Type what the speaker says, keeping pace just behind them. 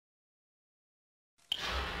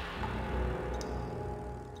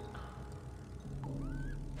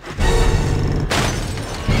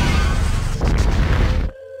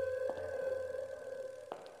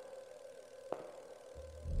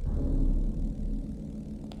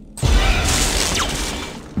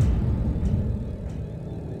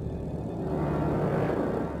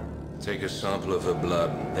take a sample of her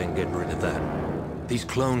blood. Then get rid of that. These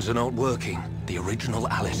clones are not working. The original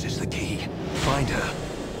Alice is the key. Find her,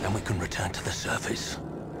 and we can return to the surface.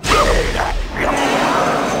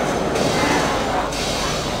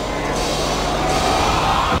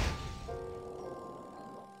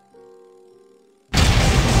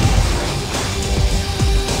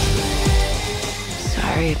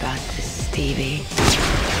 Sorry about this, Stevie.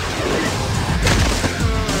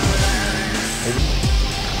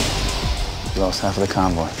 We lost half of the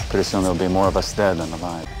convoy. Pretty soon there'll be more of us dead than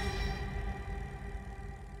alive.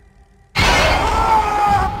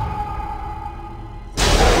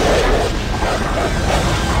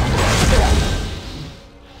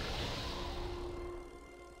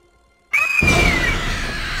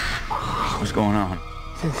 What's going on?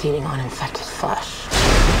 I've been feeding on infected flesh.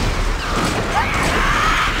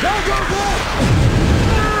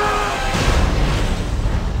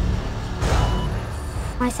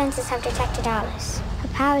 My senses have detected Alice. Her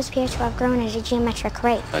powers appear to have grown at a geometric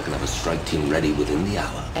rate. I can have a strike team ready within the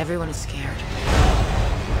hour. Everyone is scared.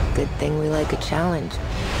 Good thing we like a challenge.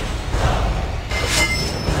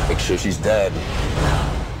 Make sure she's dead.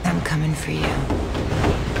 I'm coming for you.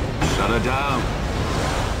 Shut her down.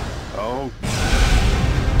 Oh.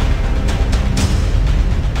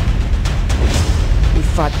 We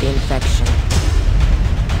fought the infection.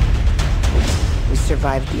 We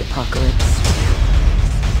survived the apocalypse.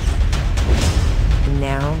 And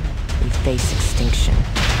now, we face extinction.